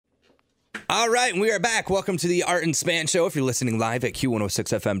All right, and we are back. Welcome to the Art and Span Show. If you're listening live at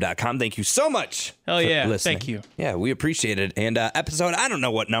Q106FM.com, thank you so much. Hell yeah, listening. thank you. Yeah, we appreciate it. And episode, I don't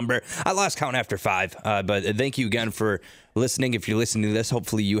know what number. I lost count after 5, but thank you again for listening. If you're listening to this,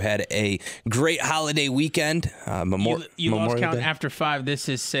 hopefully you had a great holiday weekend. You lost count Day. After 5. This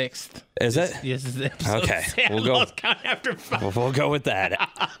is 6th. Is it? Yes, this is episode. Okay, we'll go. Lost count after 5. We'll go with that.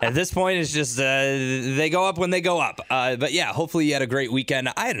 At this point, it's just they go up when they go up. But yeah, hopefully you had a great weekend.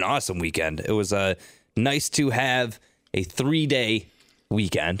 I had an awesome weekend. It was nice to have a 3-day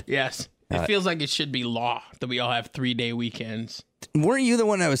weekend. Yes. It feels like it should be law that we all have 3-day weekends. Weren't you the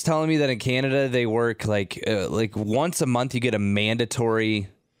one that was telling me that in Canada they work like once a month you get a mandatory?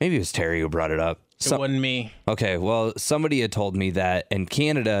 Maybe it was Terry who brought it up. It wasn't me. Okay, well, somebody had told me that in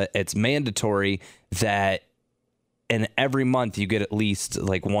Canada it's mandatory that in every month you get at least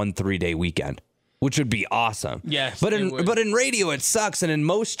like 1 3-day weekend, which would be awesome. Yes, but in radio it sucks, and in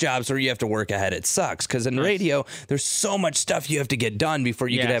most jobs where you have to work ahead it sucks because in radio there's so much stuff you have to get done before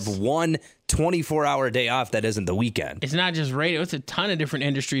you could have one 24-hour day off that isn't the weekend. It's not just radio. It's a ton of different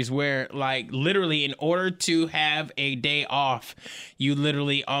industries where, like, literally in order to have a day off, you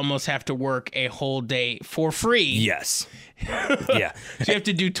literally almost have to work a whole day for free. Yes. Yeah. So you have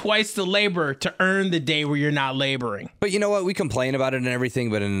to do twice the labor to earn the day where you're not laboring. But you know what? We complain about it and everything,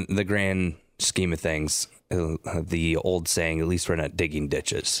 but in the grand scheme of things, the old saying, at least we're not digging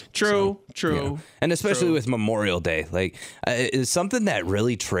ditches. True. You know? And especially with Memorial Day, like is something that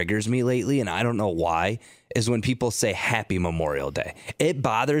really triggers me lately, and I don't know why, is when people say Happy Memorial Day. It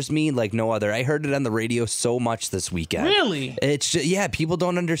bothers me like no other. I heard it on the radio so much this weekend. Really? It's just, yeah, people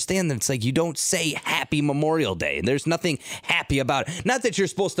don't understand that. It's like you don't say Happy Memorial Day. And there's nothing happy about it. Not that you're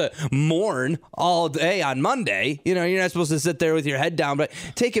supposed to mourn all day on Monday. You know, you're not supposed to sit there with your head down, but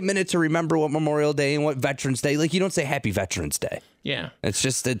take a minute to remember what Memorial Day and what Veterans Day. Like, you don't say Happy Veterans Day. Yeah. It's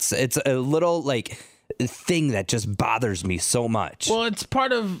just, it's a little like thing that just bothers me so much. Well, it's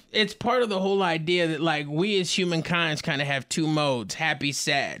part of the whole idea that, like, we as humankind kind of have two modes: happy,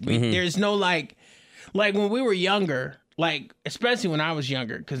 sad. There's no like when we were younger, like especially when I was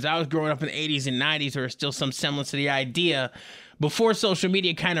younger, because I was growing up in the 80s and 90s, there was still some semblance of the idea before social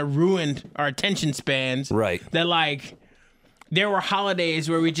media kind of ruined our attention spans. Right. That like there were holidays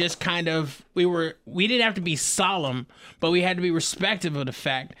where we just kind of we didn't have to be solemn, but we had to be respectful of the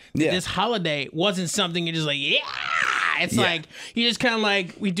fact that this holiday wasn't something you're just like, it's like you just kind of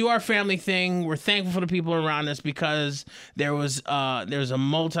like, we do our family thing. We're thankful for the people around us because there's a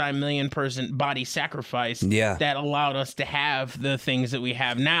multi-million person body sacrifice that allowed us to have the things that we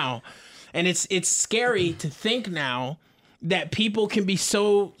have now. And it's scary to think now that people can be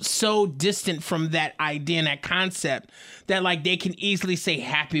so distant from that idea and that concept that like they can easily say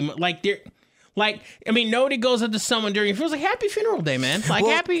happy, like they're like, I mean, nobody goes up to someone during, it feels like happy funeral day, man. Like,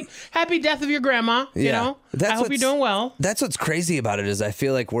 well, happy death of your grandma. You know, I hope you're doing well. That's what's crazy about it is I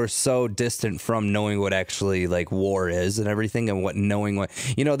feel like we're so distant from knowing what actually like war is and everything, and knowing what,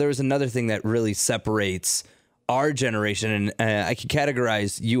 you know, there was another thing that really separates our generation, and I could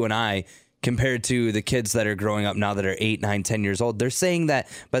categorize you and I compared to the kids that are growing up now that are 8, 9, 10 years old. They're saying that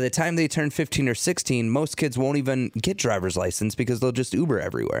by the time they turn 15 or 16, most kids won't even get driver's license because they'll just Uber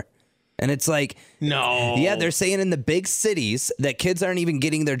everywhere. And it's like, no. Yeah, they're saying in the big cities that kids aren't even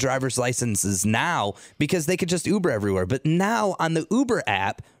getting their driver's licenses now because they could just Uber everywhere. But now on the Uber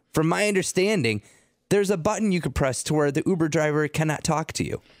app, from my understanding, there's a button you could press to where the Uber driver cannot talk to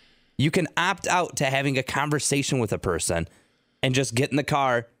you. You can opt out to having a conversation with a person and just get in the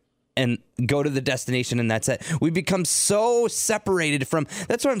car and go to the destination, and that's it. We become so separated from,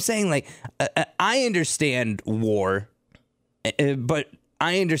 that's what I'm saying. Like, I understand war, but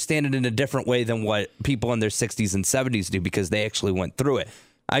I understand it in a different way than what people in their 60s and 70s do because they actually went through it.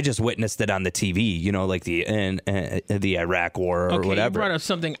 I just witnessed it on the TV, you know, like the Iraq war or whatever. You brought up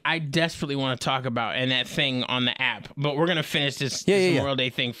something I desperately want to talk about, and that thing on the app. But we're gonna finish this Memorial Day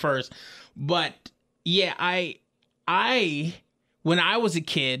thing first. But yeah, I when I was a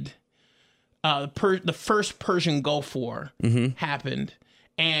kid, the first Persian Gulf War happened.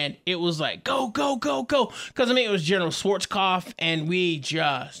 And it was like, go, go, go, go. Because, I mean, it was General Schwarzkopf, and we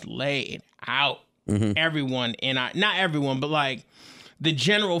just laid out everyone not everyone, but like the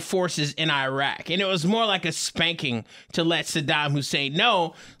general forces in Iraq. And it was more like a spanking to let Saddam Hussein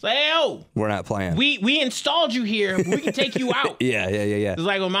know, like, hey, yo, we're not playing. We installed you here. We can take you out. Yeah. It's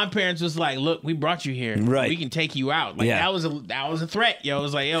like when my parents was like, look, we brought you here. Right. We can take you out. Like that was a threat. Yo, it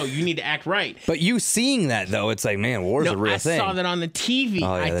was like, yo, you need to act right. But you seeing that though, it's like, man, war's a real thing. I saw that on the TV.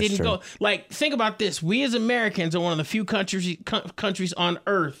 Oh, yeah, I didn't true. go. Like, think about this. We as Americans are one of the few countries on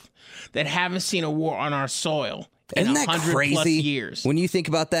earth that haven't seen a war on our soil in Isn't that 100 crazy? plus years. When you think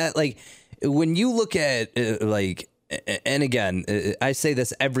about that, like, when you look at like, and again, I say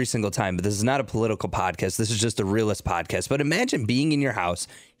this every single time, but this is not a political podcast. This is just a realist podcast. But imagine being in your house,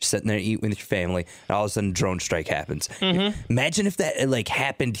 you're sitting there eating with your family, and all of a sudden, a drone strike happens. Imagine if that like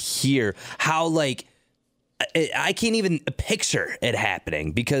happened here. How like I can't even picture it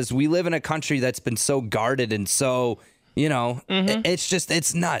happening because we live in a country that's been so guarded and so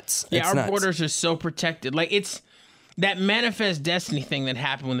it's nuts. Yeah, it's our nuts. borders are so protected. Like it's that manifest destiny thing that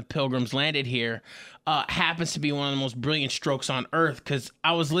happened when the Pilgrims landed here. Happens to be one of the most brilliant strokes on earth because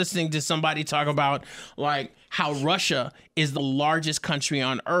I was listening to somebody talk about like how Russia is the largest country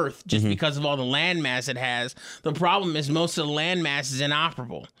on earth just because of all the landmass it has. The problem is most of the landmass is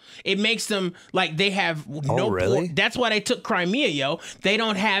inoperable. It makes them like they have no port. That's why they took Crimea, yo. They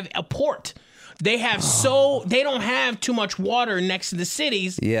don't have a port. They have they don't have too much water next to the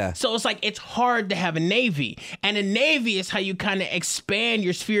cities. Yeah. So it's like it's hard to have a navy. And a navy is how you kind of expand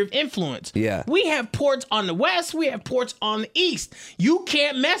your sphere of influence. Yeah. We have ports on the west, we have ports on the east. You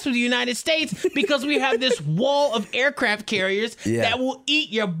can't mess with the United States because we have this wall of aircraft carriers that will eat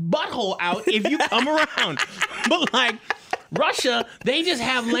your butthole out if you come around. But like Russia, they just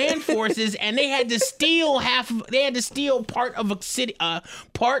have land forces, and they had to steal part of a city,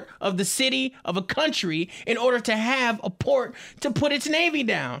 part of the city of a country in order to have a port to put its navy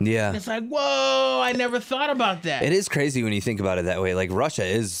down. Yeah, and it's like, whoa, I never thought about that. It is crazy when you think about it that way. Like Russia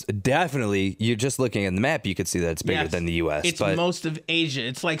is definitely, you're just looking at the map, you could see that it's bigger than the U.S. It's most of Asia.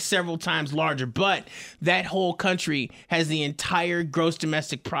 It's like several times larger, but that whole country has the entire gross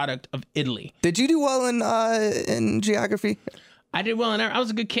domestic product of Italy. Did you do well in geography? I did well in there. I was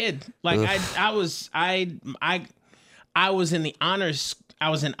a good kid. Like I was in the honors. I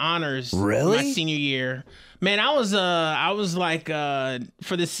was in honors. Really? My senior year. Man, I was like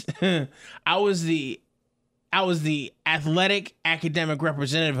for this. I was the athletic academic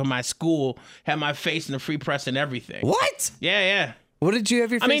representative of my school. Had my face in the free press and everything. What? Yeah. What did you have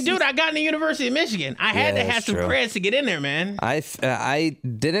your face? I mean, dude, I got in the University of Michigan. I had to have some creds to get in there, man. I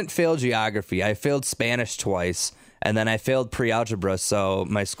didn't fail geography. I failed Spanish twice. And then I failed pre-algebra, so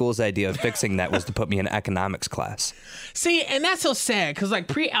my school's idea of fixing that was to put me in economics class. See, and that's so sad, because like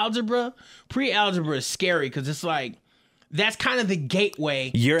pre-algebra is scary, because it's like, that's kind of the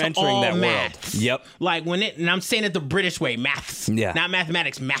gateway You're to entering all that maths. world. Yep. Like and I'm saying it the British way, maths. Yeah. Not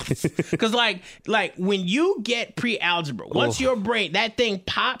mathematics, maths. Because like when you get pre-algebra, once your brain, that thing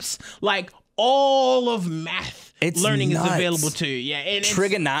pops, like all of math. Learning nuts. is available to you. Yeah, and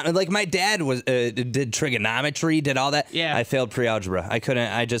trigonometry. Like my dad was did trigonometry, did all that. Yeah, I failed pre-algebra. I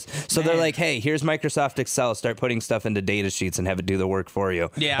couldn't. They're like, hey, here's Microsoft Excel. Start putting stuff into data sheets and have it do the work for you.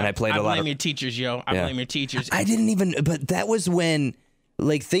 Yeah, and I played a lot. I blame your teachers, yo. I blame your teachers. I didn't even. But that was when,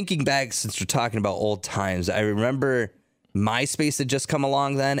 like, thinking back, since we're talking about old times, I remember MySpace had just come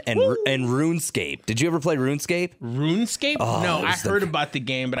along then, and RuneScape. Did you ever play RuneScape? RuneScape? Oh, no, I heard about the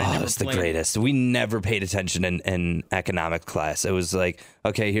game, but I never played it. It's the greatest. We never paid attention in economics class. It was like,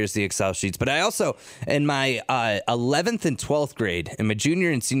 okay, here's the Excel sheets. But I also, in my 11th and 12th grade, in my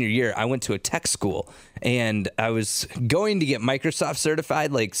junior and senior year, I went to a tech school, and I was going to get Microsoft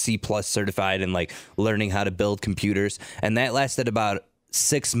certified, like C+ certified, and like learning how to build computers. And that lasted about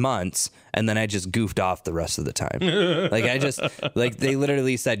 6 months, and then I just goofed off the rest of the time. They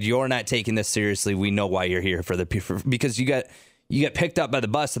literally said, you're not taking this seriously. We know why you're here because you got picked up by the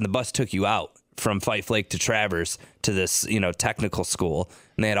bus, and the bus took you out from Fife Lake to Traverse to this, technical school.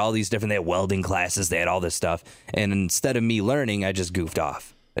 And they had all these they had welding classes. They had all this stuff. And instead of me learning, I just goofed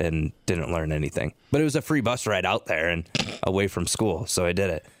off and didn't learn anything. But it was a free bus ride out there and away from school. So I did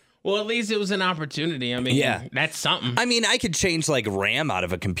it. Well, at least it was an opportunity. I mean, that's something. I mean, I could change like RAM out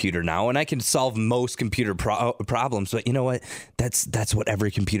of a computer now, and I can solve most computer problems. But you know what? That's what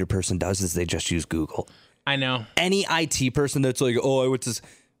every computer person does is they just use Google. I know. Any IT person that's like, oh, I would just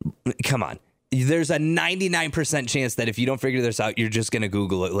come on. There's a 99% chance that if you don't figure this out, you're just going to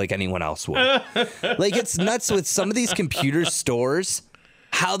Google it like anyone else would. Like, it's nuts with some of these computer stores,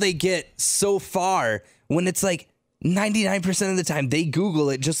 how they get so far when it's like, 99% of the time, they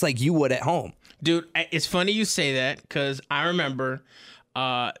Google it just like you would at home. Dude, it's funny you say that because I remember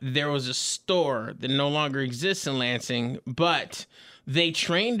there was a store that no longer exists in Lansing, but they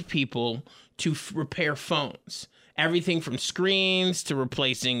trained people to repair phones. everything from screens to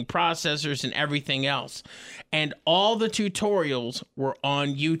replacing processors and everything else. And all the tutorials were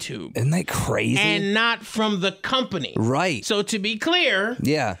on YouTube. Isn't that crazy? And not from the company. Right. So to be clear,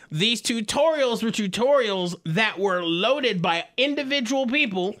 these tutorials were tutorials that were loaded by individual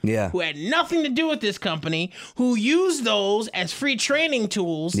people who had nothing to do with this company, who used those as free training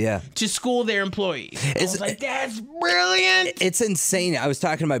tools to school their employees. I was like, that's brilliant. It's insane. I was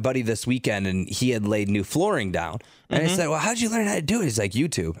talking to my buddy this weekend, and he had laid new flooring down. And I said, well, how'd you learn how to do it? He's like,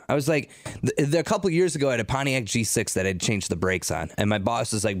 YouTube. I was like, a couple of years ago, I had a Pontiac G6 that I'd changed the brakes on. And my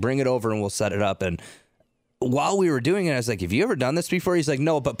boss was like, bring it over and we'll set it up. And while we were doing it, I was like, have you ever done this before? He's like,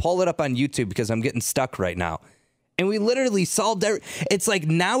 no, but pull it up on YouTube because I'm getting stuck right now. And we literally solved it's like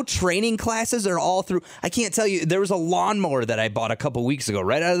now training classes are all through. I can't tell you. There was a lawnmower that I bought a couple weeks ago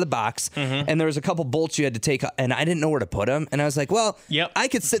right out of the box. And there was a couple bolts you had to take. And I didn't know where to put them. And I was like, well, I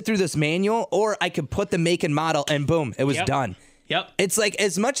could sit through this manual or I could put the make and model and boom, it was done. It's like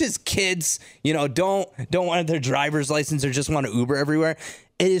as much as kids, don't want their driver's license or just want to Uber everywhere.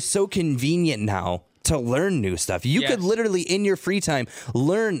 It is so convenient now to learn new stuff. You could literally in your free time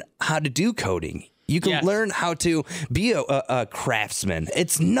learn how to do coding. You can learn how to be a craftsman.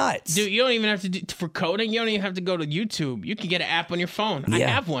 It's nuts. Dude, you don't even have to do, for coding, you don't even have to go to YouTube. You can get an app on your phone. I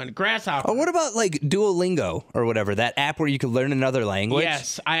have one, Grasshopper. Oh, what about like Duolingo or whatever, that app where you can learn another language?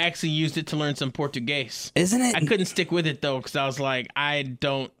 Yes, I actually used it to learn some Portuguese. Isn't it? I couldn't stick with it, though, because I was like, I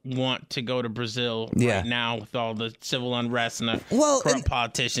don't want to go to Brazil right now with all the civil unrest and the corrupt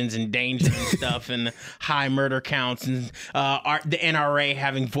politicians and danger and stuff and high murder counts and the NRA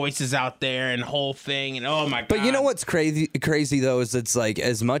having voices out there and whole thing, and oh my god. But you know what's crazy though is it's like,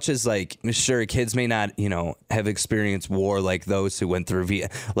 as much as like, sure, kids may not have experienced war like those who went through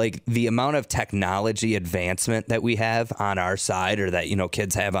like the amount of technology advancement that we have on our side, or that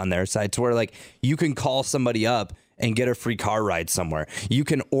kids have on their side, to where like you can call somebody up and get a free car ride somewhere. You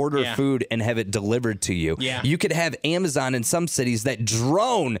can order food and have it delivered to you. You could have Amazon in some cities that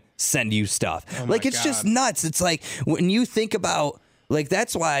drone send you stuff. Like it's just nuts. It's like when you think about, like,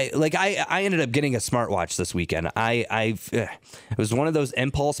 that's why, like, I ended up getting a smartwatch this weekend. It was one of those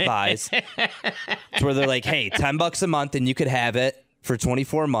impulse buys where they're like, hey, $10 a month and you could have it for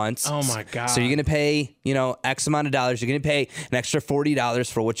 24 months. Oh my God. So you're going to pay, X amount of dollars. You're going to pay an extra $40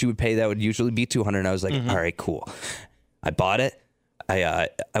 for what you would pay. That would usually be $200. And I was like, all right, cool. I bought it. I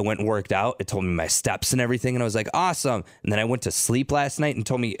went and worked out. It told me my steps and everything, and I was like, awesome. And then I went to sleep last night and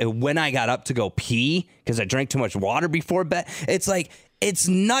told me when I got up to go pee because I drank too much water before bed. It's like, it's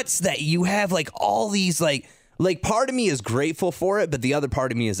nuts that you have like all these like part of me is grateful for it, but the other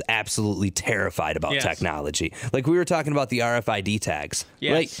part of me is absolutely terrified about technology. Like we were talking about the RFID tags.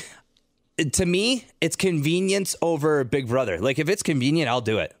 Yes. Like to me, it's convenience over Big Brother. Like if it's convenient, I'll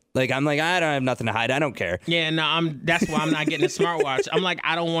do it. Like, I'm like, I don't have nothing to hide. I don't care. Yeah, no, that's why I'm not getting a smartwatch. I'm like,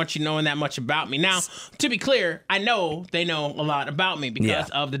 I don't want you knowing that much about me. Now, to be clear, I know they know a lot about me because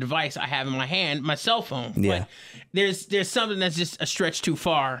of the device I have in my hand, my cell phone. Yeah. But there's something that's just a stretch too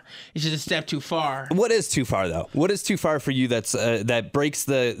far. It's just a step too far. What is too far, though? What is too far for you that's that breaks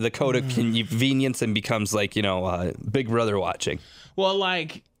the code of convenience and becomes like, Big Brother watching? Well,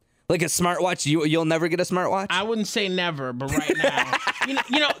 like a smartwatch? You'll never get a smartwatch? I wouldn't say never, but right now.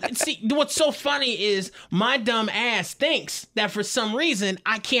 See, what's so funny is my dumb ass thinks that for some reason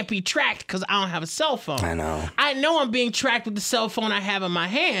I can't be tracked because I don't have a cell phone. I know I'm being tracked with the cell phone I have in my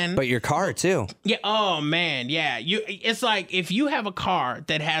hand. But your car, too. Yeah. Oh, man. Yeah. It's like if you have a car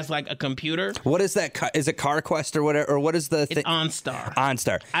that has like a computer. What is that? Is it CarQuest or whatever? Or what is the thing? It's OnStar.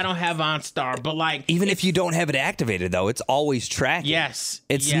 OnStar. I don't have OnStar, but like. Even if you don't have it activated, though, it's always tracking. Yes.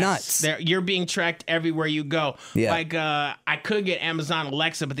 It's nuts. You're being tracked everywhere you go. Yeah. Like I could get Amazon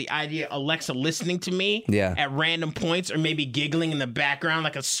Alexa, but the idea of Alexa listening to me at random points or maybe giggling in the background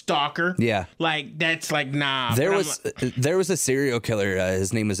like a stalker. Yeah. Like that's like, nah. There was a serial killer.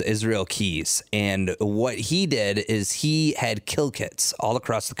 His name was Israel Keys. And what he did is he had kill kits all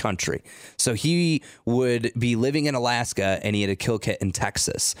across the country. So he would be living in Alaska and he had a kill kit in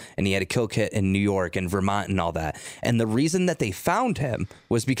Texas and he had a kill kit in New York and Vermont and all that. And the reason that they found him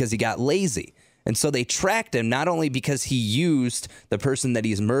was because he got lazy. And so they tracked him not only because he used the person that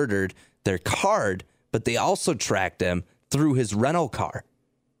he's murdered, their card, but they also tracked him through his rental car.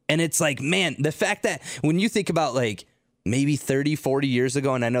 And it's like, man, the fact that when you think about like maybe 30, 40 years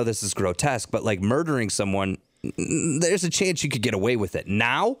ago, and I know this is grotesque, but like murdering someone, there's a chance you could get away with it.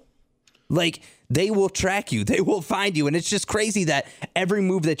 Now, like they will track you, they will find you. And it's just crazy that every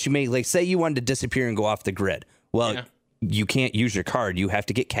move that you make, like say you wanted to disappear and go off the grid. Well, you can't use your card. You have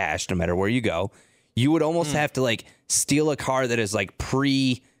to get cash no matter where you go. You would almost have to like steal a car that is like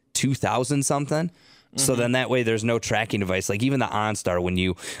pre 2000 something So then that way there's no tracking device. Like even the OnStar, when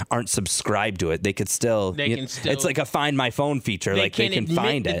you aren't subscribed to it, they could still. It's like a Find My Phone feature. Like they can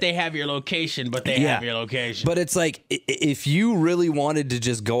find it. They have your location, but they have your location. But it's like if you really wanted to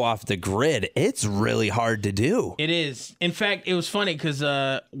just go off the grid, it's really hard to do. It is. In fact, it was funny because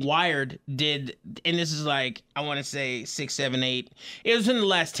Wired did, and this is like, I want to say 6, 7, 8. It was in the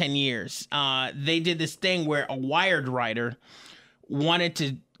last 10 years. They did this thing where a Wired writer wanted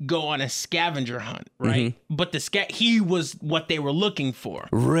to go on a scavenger hunt, right? But he was what they were looking for.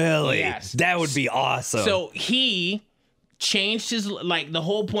 Really? Yes. That would be awesome. So he changed his, like, the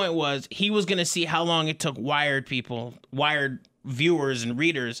whole point was he was going to see how long it took Wired viewers and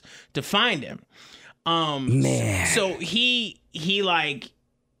readers to find him. Man. So he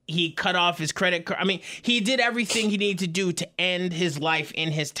cut off his credit card. I mean, he did everything he needed to do to end his life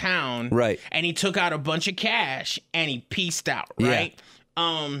in his town. Right. And he took out a bunch of cash and he pieced out, right?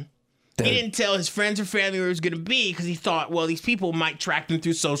 Yeah. He didn't tell his friends or family where he was going to be because he thought, well, these people might track them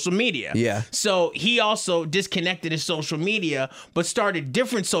through social media. Yeah. So he also disconnected his social media, but started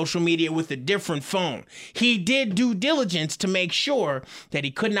different social media with a different phone. He did due diligence to make sure that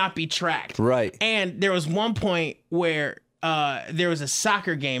he could not be tracked. Right. And there was one point where there was a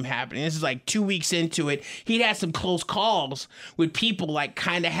soccer game happening. This is like 2 weeks into it. He'd had some close calls with people like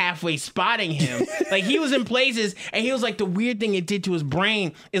kind of halfway spotting him. Like he was in places and he was like, the weird thing it did to his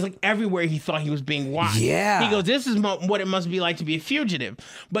brain is like everywhere he thought he was being watched. Yeah. He goes, this is what it must be like to be a fugitive.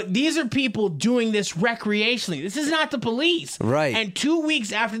 But these are people doing this recreationally. This is not the police. Right. And 2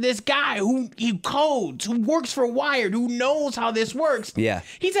 weeks after this guy who codes, who works for Wired, who knows how this works. Yeah.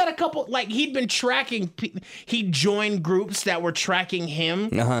 He's had a couple, like he'd been tracking, he joined groups that were tracking him.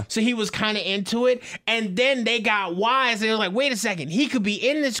 So he was kind of into it. And then they got wise. They were like, wait a second, he could be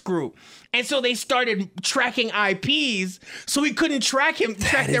in this group. And so they started tracking IPs so he couldn't track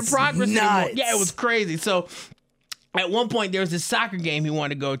their progress anymore. Yeah, it was crazy. So at one point there was this soccer game he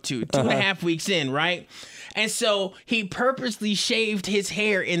wanted to go to, 2.5 weeks in, right? And so he purposely shaved his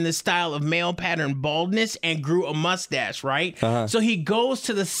hair in the style of male pattern baldness and grew a mustache, right? So he goes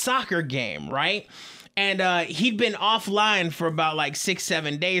to the soccer game, right? And he'd been offline for about like 6,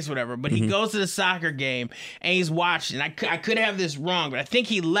 7 days, whatever. But he goes to the soccer game and he's watching. I could have this wrong, but I think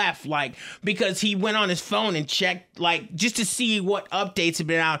he left like because he went on his phone and checked like just to see what updates had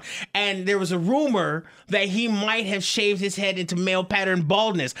been out. And there was a rumor that he might have shaved his head into male pattern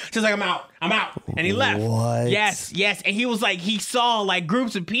baldness. So he's like, I'm out. And he left. What? Yes. And he was like, he saw like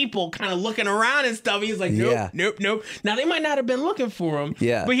groups of people kind of looking around and stuff. He was like, nope. Now they might not have been looking for him.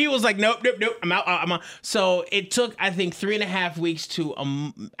 Yeah. But he was like, nope. I'm out. So it took, I think, 3.5 weeks to,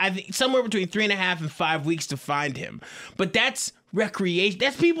 I think somewhere between 3.5 and 5 weeks to find him. But that's recreation.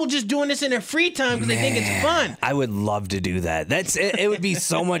 That's people just doing this in their free time because they think it's fun. I would love to do that. It would be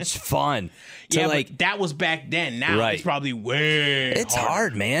so much fun. Yeah, like, but that was back then. Now it's probably way It's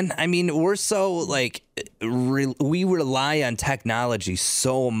hard, man. I mean, we're so like we rely on technology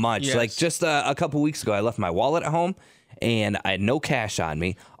so much. Yes. Like just a couple weeks ago, I left my wallet at home and I had no cash on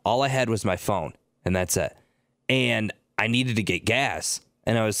me. All I had was my phone, and that's it. And I needed to get gas,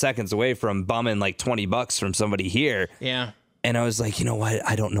 and I was seconds away from bumming like $20 from somebody here. Yeah. And I was like, you know what?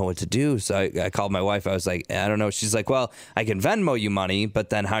 I don't know what to do. So I called my wife. I was like, I don't know. She's like, well, I can Venmo you money, but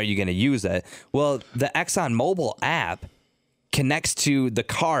then how are you going to use it? Well, the ExxonMobil app connects to the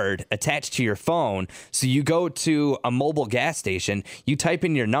card attached to your phone. So you go to a mobile gas station, you type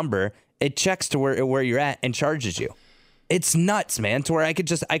in your number, it checks to where you're at and charges you. It's nuts, man, to where I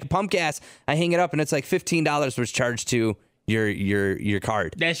could pump gas, I hang it up, and it's like $15 was charged to your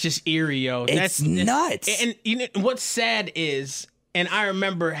card. That's just eerie, yo. That's nuts. And you know what's sad is, and I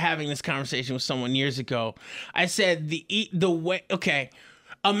remember having this conversation with someone years ago. I said the way. Okay,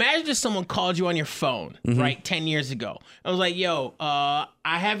 imagine if someone called you on your phone, right, 10 years ago. I was like, yo, I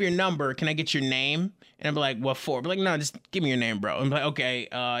have your number. Can I get your name? And I'd be like, what for? But like, no, just give me your name, bro. And I'm like, okay,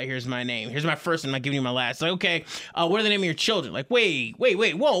 here's my name. Here's my first name. I'm not giving you my last. Like, okay, what are the name of your children? Like, wait,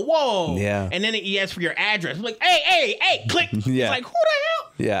 whoa. Yeah. And then he asks for your address. I'm like, hey, click. Yeah. It's like, who the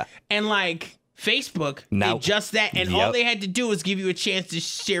hell? Yeah. And like, Facebook did just that, and all they had to do was give you a chance to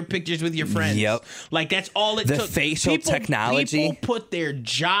share pictures with your friends. Yep. Like, that's all it took. The facial technology. People put their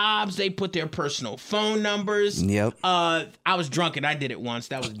jobs, they put their personal phone numbers. Yep. I was drunk and I did it once.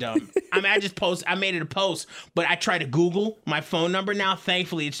 That was dumb. I mean, I made it a post, but I tried to Google my phone number now.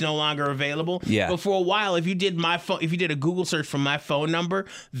 Thankfully, it's no longer available. Yeah. But for a while, if you did a Google search for my phone number,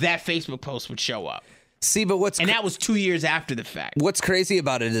 that Facebook post would show up. See, but that was 2 years after the fact. What's crazy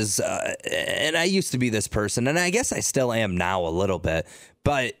about it is, and I used to be this person, and I guess I still am now a little bit,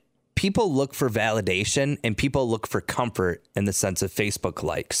 but people look for validation and people look for comfort in the sense of Facebook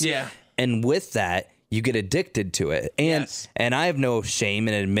likes. Yeah. And with that, you get addicted to it. And I have no shame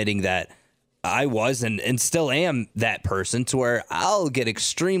in admitting that I was and still am that person, to where I'll get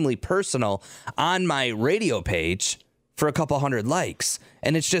extremely personal on my radio page for a couple hundred likes.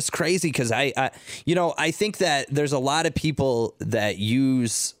 And it's just crazy because I think that there's a lot of people that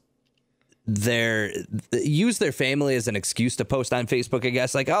use their family as an excuse to post on Facebook, I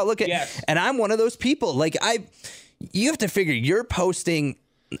guess. Like, oh, look at, and I'm one of those people. Like, you have to figure, you're posting.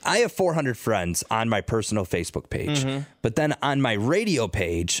 I have 400 friends on my personal Facebook page, but then on my radio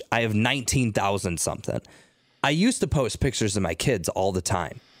page, I have 19,000 something. I used to post pictures of my kids all the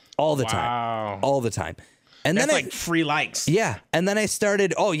time, all the time. And that's then like free likes. Yeah. And then I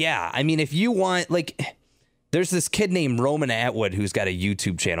started, I mean, if you want, like, there's this kid named Roman Atwood who's got a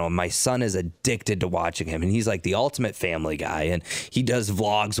YouTube channel, and my son is addicted to watching him. And he's like the ultimate family guy, and he does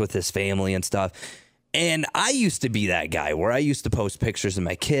vlogs with his family and stuff. And I used to be that guy where I used to post pictures of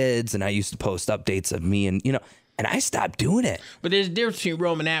my kids, and I used to post updates of me, and and I stopped doing it. But there's a difference between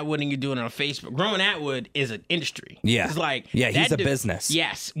Roman Atwood and you doing it on Facebook. Roman Atwood is an industry. Yeah. It's like, he's a business.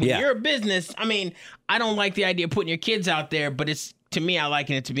 Yes. When you're a business, I mean, I don't like the idea of putting your kids out there, but to me, I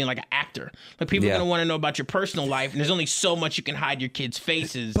liken it to being like an actor. Like, people are going to want to know about your personal life, and there's only so much you can hide your kids'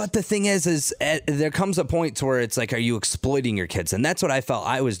 faces. But the thing is there comes a point to where it's like, are you exploiting your kids? And that's what I felt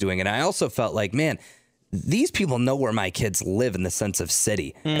I was doing. And I also felt like, man, these people know where my kids live in the sense of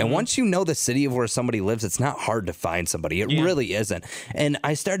city. And once you know the city of where somebody lives, it's not hard to find somebody. It really isn't. And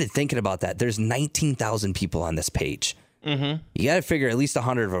I started thinking about that. There's 19,000 people on this page. You got to figure at least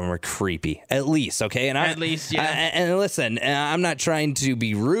 100 of them are creepy, at least. Okay. And at least, yeah. And listen, I'm not trying to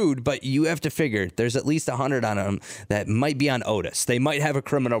be rude, but you have to figure there's at least 100 on them that might be on Otis. They might have a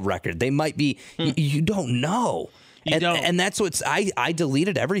criminal record. They might be, you don't know. And that's what's, I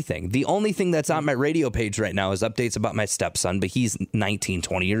deleted everything. The only thing that's on my radio page right now is updates about my stepson, but he's 19,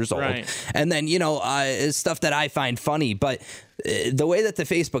 20 years old. Right. And then, stuff that I find funny. But the way that the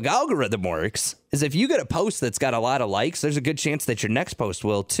Facebook algorithm works is if you get a post that's got a lot of likes, there's a good chance that your next post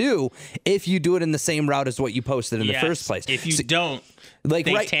will too, if you do it in the same route as what you posted in the first place. If you don't, they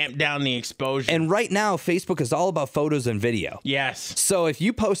tamp down the exposure. And right now, Facebook is all about photos and video. Yes. So if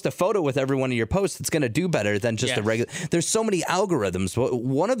you post a photo with every one of your posts, it's going to do better than just a regular. There's so many algorithms.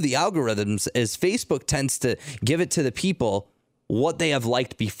 One of the algorithms is Facebook tends to give it to the people what they have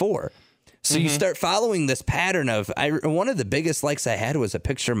liked before. So you start following this pattern of, one of the biggest likes I had was a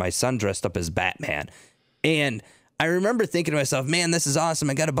picture of my son dressed up as Batman. And I remember thinking to myself, man, this is awesome.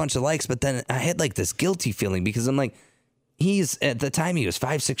 I got a bunch of likes, but then I had like this guilty feeling because I'm like, at the time he was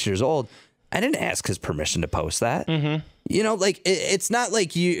 5-6 years old. I didn't ask his permission to post that. It's not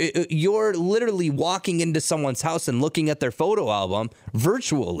like you're literally walking into someone's house and looking at their photo album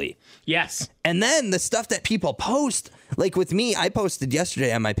virtually. Yes. And then the stuff that people post, like with me, I posted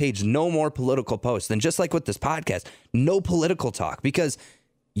yesterday on my page, no more political posts. And just like with this podcast, no political talk, because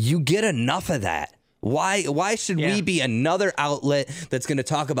you get enough of that. Why should we be another outlet that's going to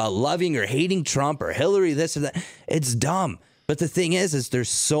talk about loving or hating Trump or Hillary, this or that? It's dumb. But the thing is there's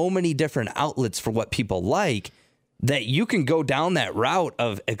so many different outlets for what people like that you can go down that route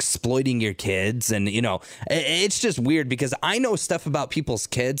of exploiting your kids. And, it's just weird because I know stuff about people's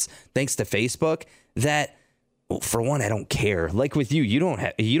kids, thanks to Facebook, that, for one, I don't care. Like with you, you don't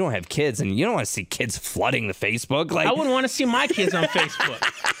have kids, and you don't want to see kids flooding the Facebook. Like, I wouldn't want to see my kids on Facebook.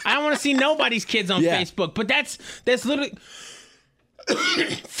 I don't want to see nobody's kids on Facebook. But that's literally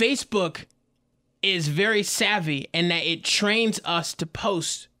Facebook is very savvy in that it trains us to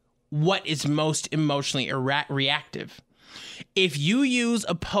post what is most emotionally reactive. If you use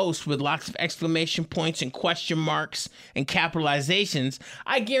a post with lots of exclamation points and question marks and capitalizations,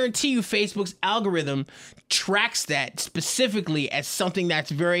 I guarantee you Facebook's algorithm tracks that specifically as something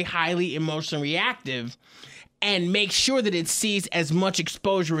that's very highly emotionally reactive and makes sure that it sees as much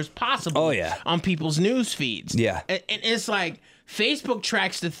exposure as possible on people's news feeds. Yeah. And it's like, Facebook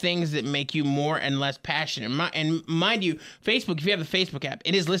tracks the things that make you more and less passionate. And mind you, Facebook, if you have the Facebook app,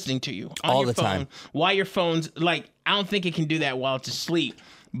 it is listening to you on all your the phone, time. While your phone's like, I don't think it can do that while it's asleep,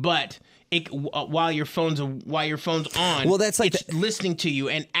 but while your phone's on, well, that's like it's listening to you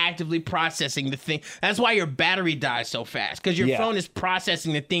and actively processing the thing. That's why your battery dies so fast, because your phone is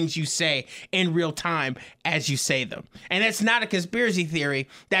processing the things you say in real time as you say them. And that's not a conspiracy theory.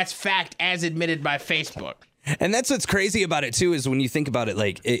 That's fact as admitted by Facebook. And that's what's crazy about it, too, is when you think about it,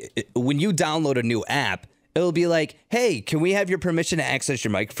 like when you download a new app, it'll be like, hey, can we have your permission to access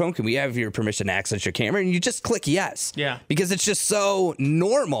your microphone? Can we have your permission to access your camera? And you just click yes. Yeah. Because it's just so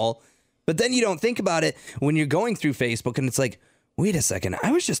normal. But then you don't think about it when you're going through Facebook and it's like, wait a second,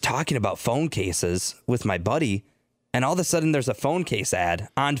 I was just talking about phone cases with my buddy And all of a sudden, there's a phone case ad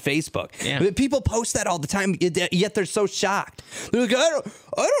on Facebook. Yeah. People post that all the time, yet they're so shocked. They're like, I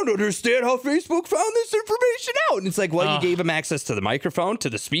don't understand how Facebook found this information out. And it's like, well, you gave them access to the microphone, to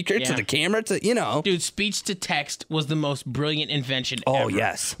the speaker, to the camera, to, you know. Dude, speech to text was the most brilliant invention ever. Oh,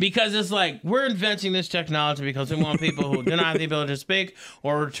 yes. Because it's like, we're inventing this technology because we want people who do not have the ability to speak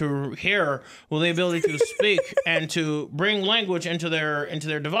or to hear, well, the ability to speak and to bring language into their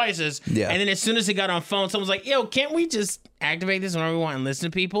devices. Yeah. And then as soon as it got on phone, someone's like, yo, can't we just activate this whenever we want and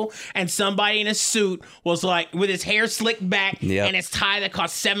listen to people? And somebody in a suit was like, with his hair slicked back and his tie that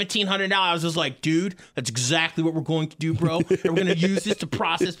cost $1,700, was like, dude, that's exactly what we're going to do, bro. And we're going to use this to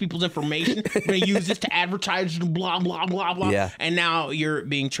process people's information. We're going to use this to advertise, blah, blah, blah, blah. Yeah. And now you're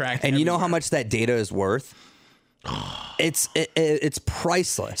being tracked. And you know how much that data is worth? It's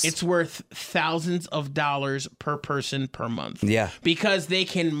priceless. It's worth thousands of dollars per person per month. Yeah. Because they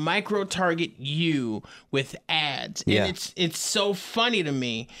can micro-target you with ads. And Yeah. it's so funny to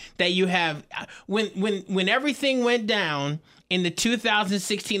me that you have when everything went down in the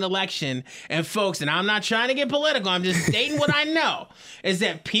 2016 election, and folks, and I'm not trying to get political, I'm just stating what I know, is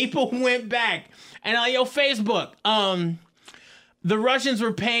that people went back and like, yo, Facebook, the Russians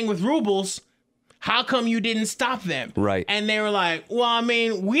were paying with rubles. How come you didn't stop them? Right. And they were like, well, I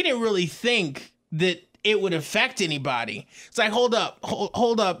mean, we didn't really think that it would affect anybody. It's like, hold up,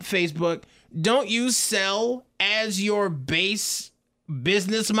 Facebook. Don't you sell as your base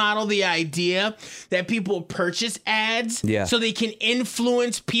business model the idea that people purchase ads so they can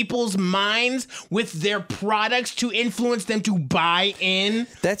influence people's minds with their products to influence them to buy in?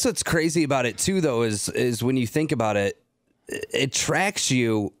 That's what's crazy about it, too, though, is when you think about it, it tracks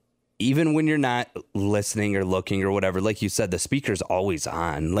you. Even when you're not listening or looking or whatever, like you said, the speaker's always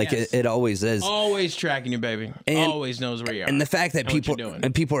on. Like it always is. Always tracking you, baby. And, always knows where you are. And the fact that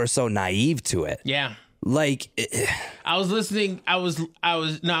people are so naive to it. Yeah. Like I was listening. I was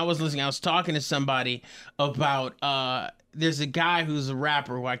listening. I was talking to somebody about there's a guy who's a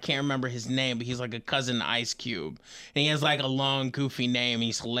rapper who I can't remember his name, but he's like a cousin to Ice Cube. And he has like a long, goofy name.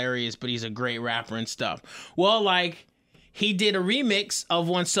 He's hilarious, but he's a great rapper and stuff. Well, like, he did a remix of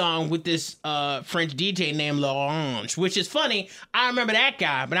one song with this French DJ named L'Orange, which is funny. I remember that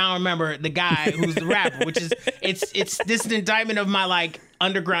guy, but I don't remember the guy who's the rapper, which is, it's this an indictment of my, like,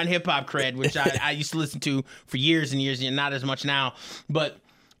 underground hip-hop cred, which I used to listen to for years and years, and not as much now. But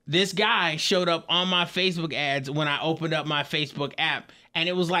this guy showed up on my Facebook ads when I opened up my Facebook app, and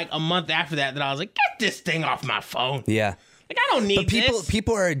it was like a month after that I was like, get this thing off my phone. Yeah. Like, I don't need this.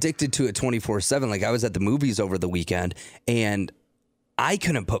 People are addicted to it 24/7. Like, I was at the movies over the weekend, and I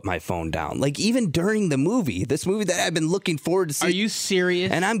couldn't put my phone down. Like, even during the movie, this movie that I've been looking forward to seeing. Are you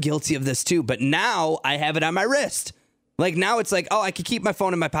serious? And I'm guilty of this, too. But now I have it on my wrist. Like, now it's like, oh, I can keep my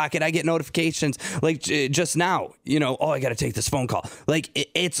phone in my pocket. I get notifications. Like, just now, I got to take this phone call. Like,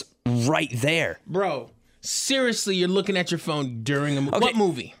 it's right there. Bro, seriously, you're looking at your phone during a movie. Okay. What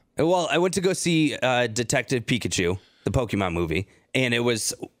movie? Well, I went to go see Detective Pikachu, the Pokemon movie, and it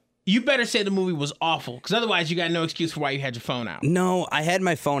was... You better say the movie was awful, because otherwise you got no excuse for why you had your phone out. No, I had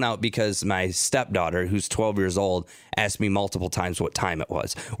my phone out because my stepdaughter, who's 12 years old, asked me multiple times what time it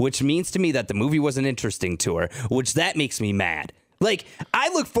was, which means to me that the movie wasn't interesting to her, which that makes me mad. Like, I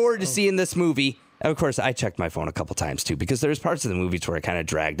look forward to seeing this movie. Of course, I checked my phone a couple times, too, because there's parts of the movie where it kind of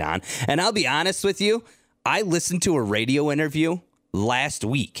dragged on. And I'll be honest with you, I listened to a radio interview last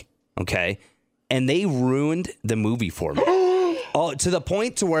week, okay? And they ruined the movie for me. Oh, to the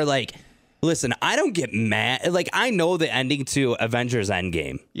point to where, like, listen, I don't get mad. Like, I know the ending to Avengers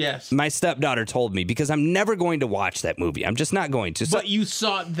Endgame. Yes. My stepdaughter told me, because I'm never going to watch that movie. I'm just not going to. But you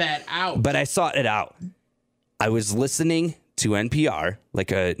sought that out. But I sought it out. I was listening to NPR,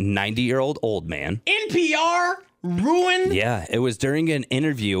 like a 90-year-old old man. NPR? Ruined? Yeah, it was during an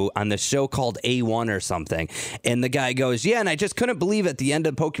interview on the show called A1 or something. And the guy goes, yeah, and I just couldn't believe at the end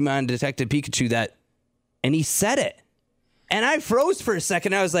of Pokemon Detective Pikachu that... And he said it. And I froze for a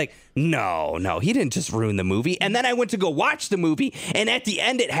second. I was like, no, he didn't just ruin the movie. And then I went to go watch the movie. And at the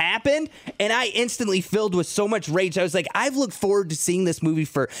end, it happened. And I instantly filled with so much rage. I was like, I've looked forward to seeing this movie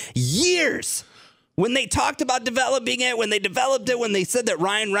for years. When they talked about developing it, when they developed it, when they said that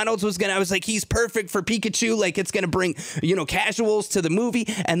Ryan Reynolds was I was like, he's perfect for Pikachu. Like, it's going to bring, casuals to the movie.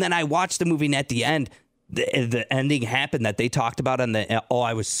 And then I watched the movie, and at the end, the ending happened that they talked about on the... Oh,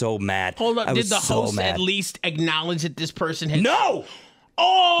 I was so mad. Hold up. Did the host at least acknowledge that this person had... No!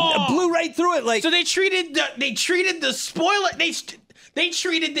 Oh! It blew right through it. Like, so they treated the spoiler... They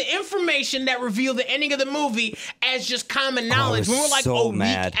treated the information that revealed the ending of the movie as just common knowledge. We were like a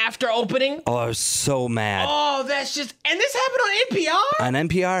week after opening. Oh, I was so mad. Oh, that's just... And this happened on NPR? On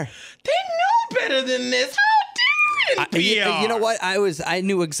NPR. They knew better than this. How You know what? I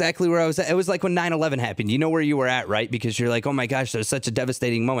knew exactly where I was at. It was like when 9/11 happened. You know where you were at, right? Because you're like, oh my gosh, there's such a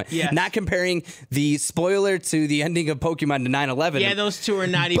devastating moment. Yes. Not comparing the spoiler to the ending of Pokemon to 9/11. Yeah, those two are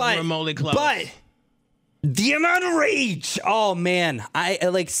not even remotely close. But the amount of rage. Oh man, I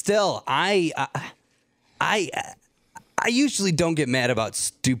usually don't get mad about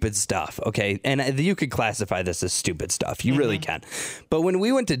stupid stuff, okay? And you could classify this as stupid stuff. You really can. But when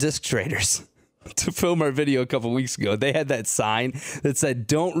we went to Disc Traders to film our video a couple weeks ago, they had that sign that said,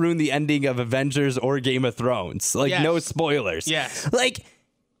 don't ruin the ending of Avengers or Game of Thrones. Like, no spoilers. Yes. Like,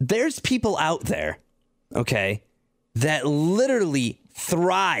 there's people out there, okay, that literally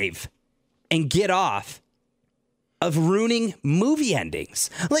thrive and get off of ruining movie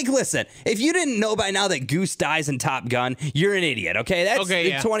endings. Like, listen, if you didn't know by now that Goose dies in Top Gun, you're an idiot, okay?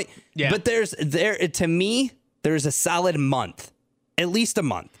 That's 20. Yeah. But to me, there's a solid month, at least a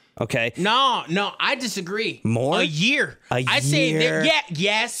month. Okay. No, I disagree. More? A year. I say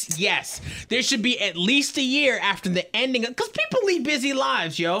yes. There should be at least a year after the ending, because people lead busy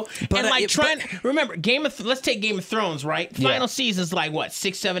lives, yo. But remember, let's take Game of Thrones, right? Final season's like what,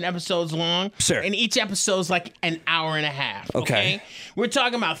 6-7 episodes long? Sure. And each episode's like an hour and a half. Okay. We're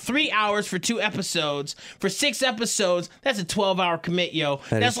talking about 3 hours for 2 episodes. For 6 episodes, that's a 12-hour commit, yo.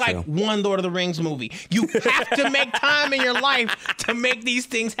 That's like true. One Lord of the Rings movie. You have to make time in your life to make these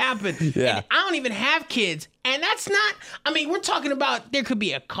things happen. Yeah. And I don't even have kids. And that's not, I mean, we're talking about there could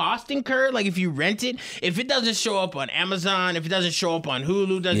be a cost incurred. Like if you rent it, if it doesn't show up on Amazon, if it doesn't show up on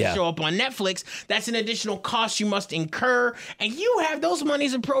Hulu, doesn't show up on Netflix, that's an additional cost you must incur. And you have those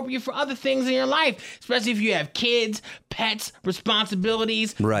monies appropriate for other things in your life, especially if you have kids, pets,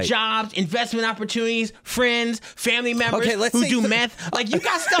 responsibilities, jobs, investment opportunities, friends, family members who do meth. Like you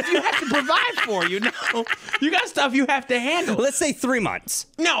got stuff you have to provide for, you know? You got stuff you have to handle. Let's say 3 months.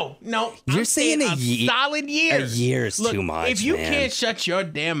 No. You're saying a year? Solid year. A year's too much. If you can't shut your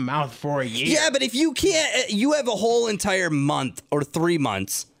damn mouth for a year. Yeah, but if you can't, you have a whole entire month or 3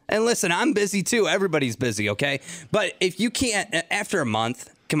 months. And listen, I'm busy too. Everybody's busy, okay? But if you can't, after a month,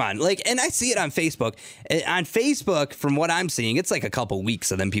 come on. Like, and I see it on Facebook. On Facebook, from what I'm seeing, it's like a couple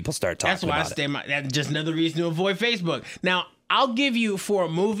weeks, and then people start talking about it. That's why that's just another reason to avoid Facebook. Now, I'll give you, for a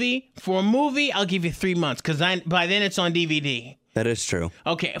movie, I'll give you 3 months, because by then it's on DVD. That is true.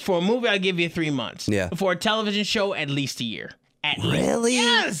 Okay, for a movie, I'll give you 3 months. Yeah. For a television show, at least a year. Really?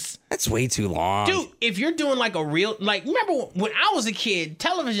 Yes. That's way too long. Dude, if you're doing like a real, like, remember when I was a kid,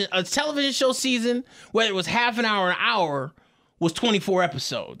 a television show season, whether it was half an hour or an hour, was 24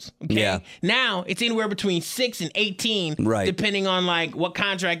 episodes. Okay? Yeah. Now, it's anywhere between 6 and 18, depending on like what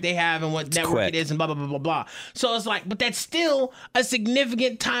contract they have and what network it is and blah, blah, blah, blah, blah. So it's like, but that's still a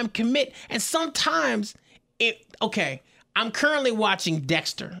significant time commit. And sometimes I'm currently watching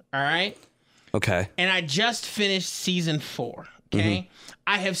Dexter, all right? Okay. And I just finished season 4, okay? Mm-hmm.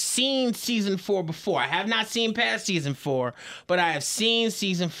 I have seen season 4 before. I have not seen past season 4, but I have seen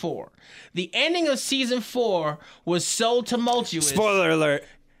season 4. The ending of season 4 was so tumultuous. Spoiler alert.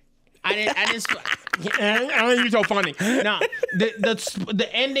 I didn't. You're so funny. No, the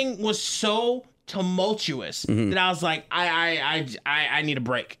ending was so tumultuous that I was like, I need a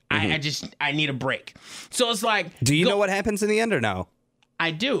break. I need a break. So it's like, do you know what happens in the end or no? I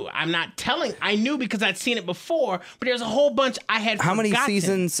do. I'm not telling. I knew because I'd seen it before, but there's a whole bunch I had forgotten. How many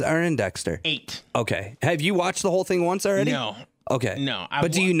seasons are in Dexter? 8. Okay. Have you watched the whole thing once already? No. Okay. No.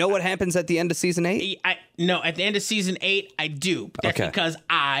 But do you know what happens at the end of season 8? No, at the end of season 8, I do. That's because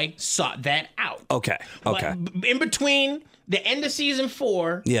I sought that out. Okay. But in between the end of season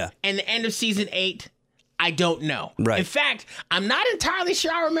 4 and the end of season 8, I don't know. Right. In fact, I'm not entirely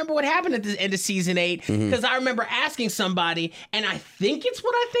sure I remember what happened at the end of season 8 because I remember asking somebody, and I think it's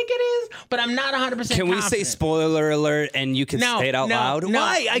what I think it is, but I'm not 100% confident. Can we say spoiler alert and you can say it out loud?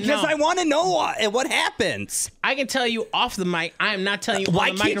 Why? Because I want to know what happens. I can tell you off the mic. I am not telling you on the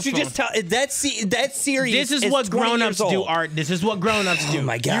microphone. Why can't you just tell? That series This is what grown-ups do, Art. This is what grown-ups do. Oh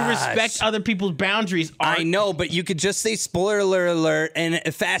my gosh. You respect other people's boundaries, Art. I know, but you could just say spoiler alert and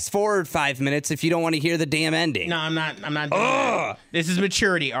fast forward 5 minutes if you don't want to hear the damn ending. No, I'm not doing that. This is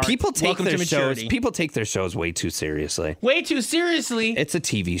maturity, Art. People take their shows way too seriously. Way too seriously? It's a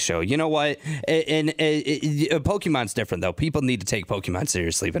TV show. You know what? And Pokemon's different, though. People need to take Pokemon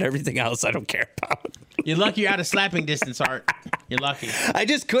seriously, but everything else I don't care about. You're lucky you're out of slapping distance, Art. You're lucky. I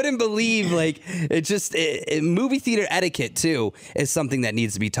just couldn't believe, like, movie theater etiquette, too, is something that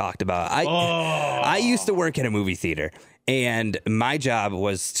needs to be talked about. I used to work in a movie theater. And my job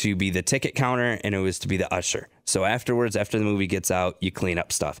was to be the ticket counter, and it was to be the usher. So afterwards, after the movie gets out, you clean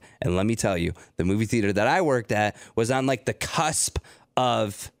up stuff. And let me tell you, the movie theater that I worked at was on like the cusp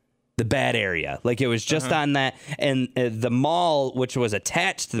of the bad area. Like it was just on that, and the mall, which was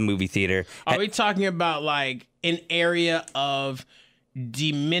attached to the movie theater. Are we talking about like an area of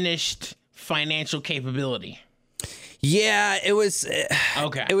diminished financial capability? Yeah, it was.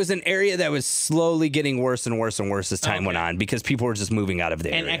 Okay. It was an area that was slowly getting worse and worse and worse as time went on because people were just moving out of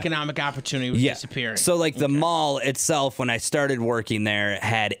the area. And economic opportunity was disappearing. So like the mall itself, when I started working there,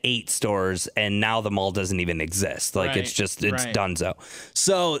 had 8 stores, and now the mall doesn't even exist. Like it's donezo.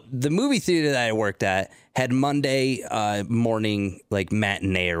 So the movie theater that I worked at had Monday morning like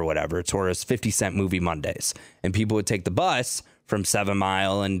matinee or whatever. It's where it's 50-cent movie Mondays, and people would take the bus from 7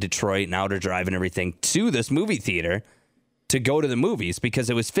 Mile and Detroit and Outer Drive and everything to this movie theater to go to the movies because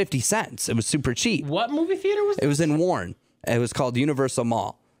it was 50 cents. It was super cheap. What movie theater was this? It was in Warren. It was called Universal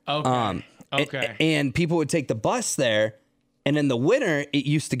Mall. Okay. Okay. And people would take the bus there, and in the winter, it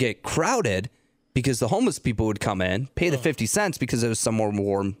used to get crowded because the homeless people would come in, pay the 50 cents because it was somewhere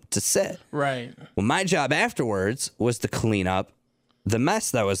warm to sit. Right. Well, my job afterwards was to clean up the mess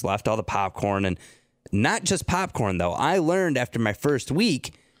that was left, all the popcorn, and not just popcorn, though. I learned after my first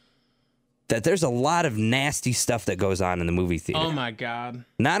week that there's a lot of nasty stuff that goes on in the movie theater. Oh, my God.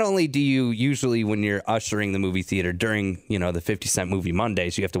 Not only do you usually, when you're ushering the movie theater during, the 50-cent movie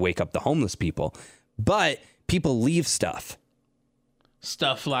Mondays, you have to wake up the homeless people, but people leave stuff.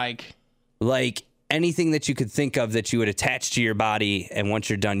 Stuff like anything that you could think of that you would attach to your body, and once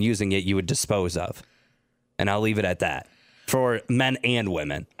you're done using it, you would dispose of. And I'll leave it at that. For men and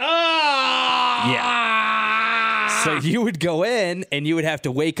women. Yeah. So you would go in and you would have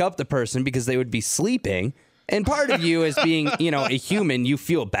to wake up the person because they would be sleeping. And part of you as being, a human, you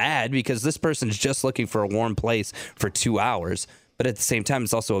feel bad because this person's just looking for a warm place for 2 hours. But at the same time,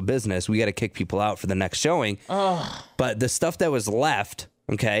 it's also a business. We got to kick people out for the next showing. Oh. But the stuff that was left,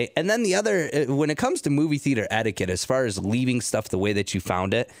 okay. And then the other, when it comes to movie theater etiquette, as far as leaving stuff the way that you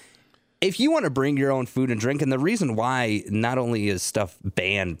found it, if you want to bring your own food and drink, and the reason why not only is stuff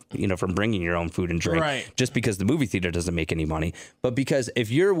banned, from bringing your own food and drink, just because the movie theater doesn't make any money, but because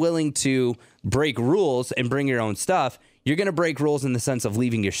if you're willing to break rules and bring your own stuff, you're going to break rules in the sense of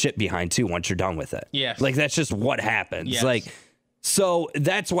leaving your shit behind too once you're done with it. Yes. Like that's just what happens. Yes. So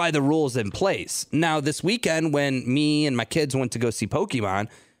that's why the rule's in place. Now, this weekend when me and my kids went to go see Pokemon,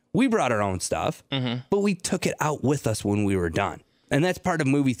 we brought our own stuff, but we took it out with us when we were done. And that's part of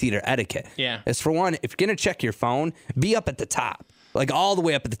movie theater etiquette. Yeah. As for one, if you're going to check your phone, be up at the top. Like all the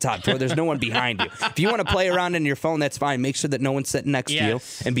way up at the top to where there's no one behind you. If you want to play around in your phone, that's fine. Make sure that no one's sitting next to you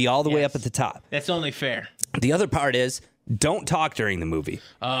and be all the way up at the top. That's only fair. The other part is don't talk during the movie.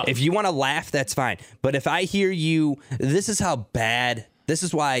 If you want to laugh, that's fine. But if I hear you, this is how bad, this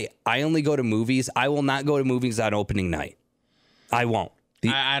is why I only go to movies. I will not go to movies on opening night. I won't.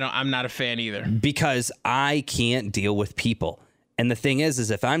 I'm not a fan either. Because I can't deal with people. And the thing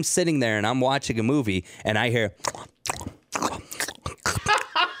is if I'm sitting there and I'm watching a movie and I hear,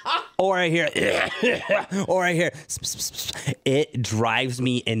 or I hear, it drives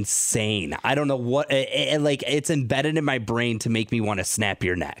me insane. I don't know what, it's embedded in my brain to make me want to snap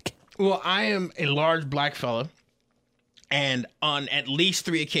your neck. Well, I am a large black fella, and on at least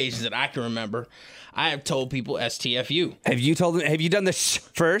 3 occasions that I can remember, I have told people STFU. Have you told them? Have you done this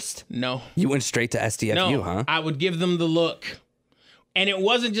first? No. You went straight to STFU, huh? I would give them the look. And it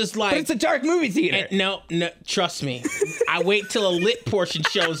wasn't just like... But it's a dark movie theater. No, trust me. I wait till a lit portion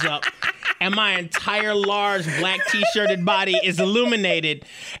shows up and my entire large black t-shirted body is illuminated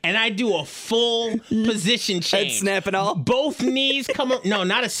and I do a full position change. Head snap and all? Both knees come up. No,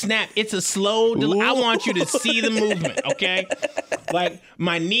 not a snap. It's a slow... I want you to see the movement, okay? Like,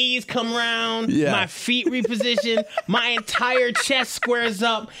 my knees come around, my feet reposition, my entire chest squares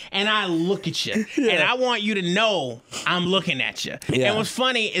up, and I look at you. Yeah. And I want you to know I'm looking at you. Yeah. And what's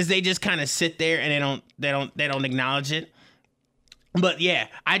funny is they just kind of sit there and they don't acknowledge it. But yeah,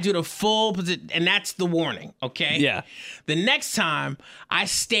 I do the full position, and that's the warning, okay? Yeah. The next time I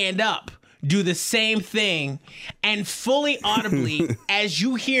stand up, do the same thing, and fully audibly, as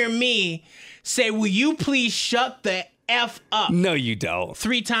you hear me say, will you please shut the F up? No, you don't.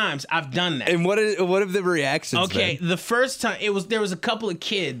 3 times I've done that. And what have the reactions been? The first time there was a couple of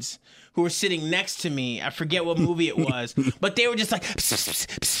kids who were sitting next to me. I forget what movie it was, but they were just like,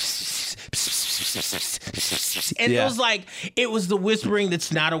 and it was the whispering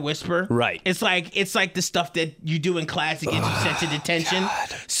that's not a whisper. Right. It's like the stuff that you do in class to get you sent to detention.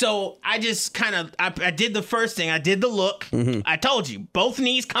 God. So I just kind of I did the first thing. I did the look. Mm-hmm. I told you, both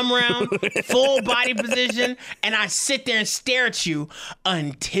knees come around, full body position, and I sit there and stare at you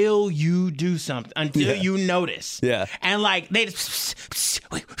until you do something, until you notice. Yeah. And like they just,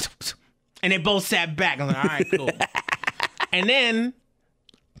 and they both sat back. I'm like, all right, cool. And then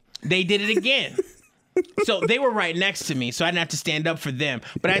they did it again. So they were right next to me, so I didn't have to stand up for them.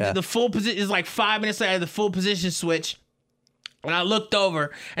 But I did the full position. It's like 5 minutes later, I had the full position switch. And I looked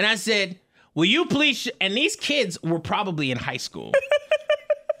over and I said, will you please? And these kids were probably in high school.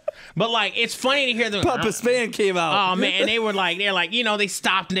 But like, it's funny to hear them. Papa Span came out. Oh man, and they're like, they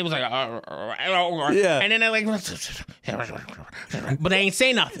stopped and they was like, yeah. And then they're like, but they ain't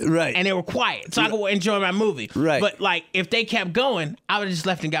say nothing. Right. And they were quiet, so I could enjoy my movie. Right. But like, if they kept going, I would have just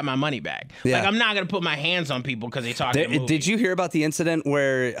left and got my money back. Yeah. Like, I'm not gonna put my hands on people because they talk. Did you hear about the incident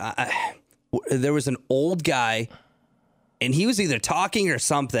where there was an old guy, and he was either talking or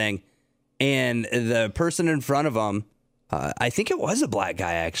something, and the person in front of him, I think it was a black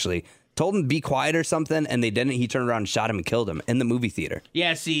guy actually, told him to be quiet or something, and they didn't. He turned around and shot him and killed him in the movie theater.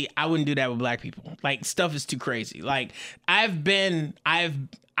 Yeah, see, I wouldn't do that with black people. Like, stuff is too crazy. Like, I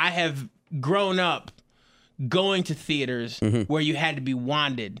have grown up going to theaters where you had to be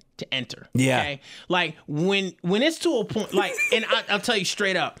wanted to enter. Yeah. Okay? Like, when it's to a point, like, and I'll tell you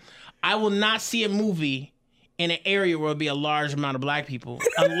straight up, I will not see a movie in an area where there'll be a large amount of black people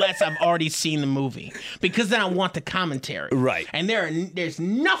unless I've already seen the movie, because then I want the commentary. Right. And there's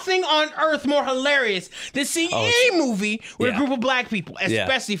nothing on earth more hilarious than seeing any movie with a group of black people,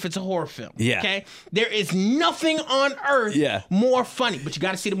 especially if it's a horror film. Yeah. Okay. There is nothing on earth more funny, but you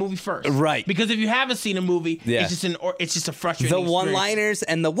got to see the movie first. Right. Because if you haven't seen a movie, it's just a frustrating. The one-liners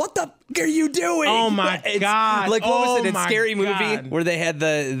and the "what the f- are you doing?" Oh my god! Like, what was it in Scary God. Movie where they had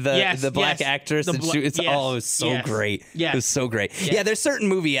the black actress and she was it was so great. Yes. It was so great. Yeah, there's certain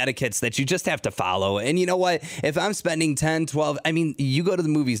movie etiquettes that you just have to follow. And you know what? If I'm spending 10, 12, I mean, you go to the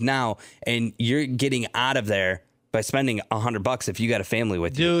movies now and you're getting out of there by spending $100 if you got a family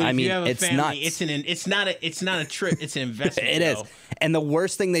with you. Dude, I mean, if you have a it's family, nuts. it's not a trip, it's an investment. It is. And the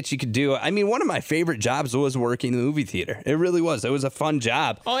worst thing that you could do, I mean, one of my favorite jobs was working in the movie theater. It really was. It was a fun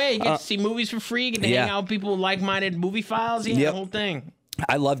job. Oh yeah, you get to see movies for free, you get to hang out with people with like-minded movie files, the whole thing.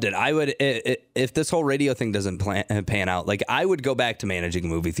 I loved it. I would, if this whole radio thing doesn't pan out, like, I would go back to managing a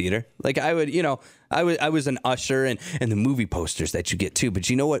movie theater. Like, I would, I was an usher and the movie posters that you get too. But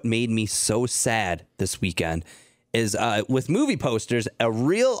you know what made me so sad this weekend is with movie posters, a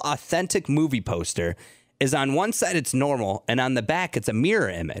real authentic movie poster is on one side it's normal and on the back it's a mirror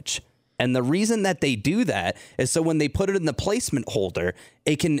image. And the reason that they do that is so when they put it in the placement holder,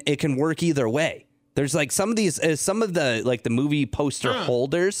 it can work either way. There's like some of the like the movie poster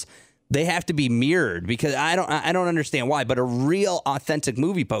holders, they have to be mirrored because I don't understand why, but a real authentic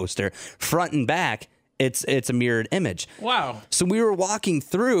movie poster, front and back, it's a mirrored image. Wow. So we were walking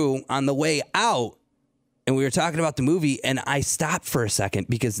through on the way out and we were talking about the movie and I stopped for a second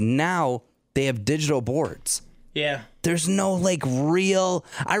because now they have digital boards. Yeah. There's no like real.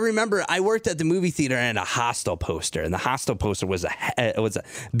 I remember I worked at the movie theater and a Hostel poster, and the Hostel poster was a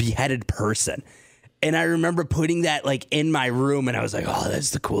beheaded person. And I remember putting that like in my room and I was like, oh,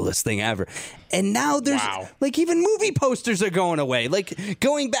 that's the coolest thing ever. And now there's like even movie posters are going away. Like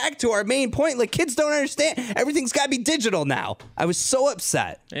going back to our main point, like kids don't understand. Everything's got to be digital now. I was so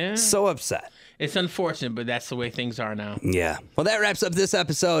upset. Yeah. So upset. It's unfortunate, but that's the way things are now. Yeah. Well, that wraps up this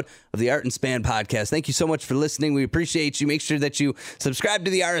episode of the Art and Span podcast. Thank you so much for listening. We appreciate you. Make sure that you subscribe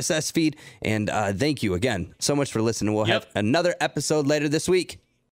to the RSS feed. And thank you again so much for listening. We'll have another episode later this week.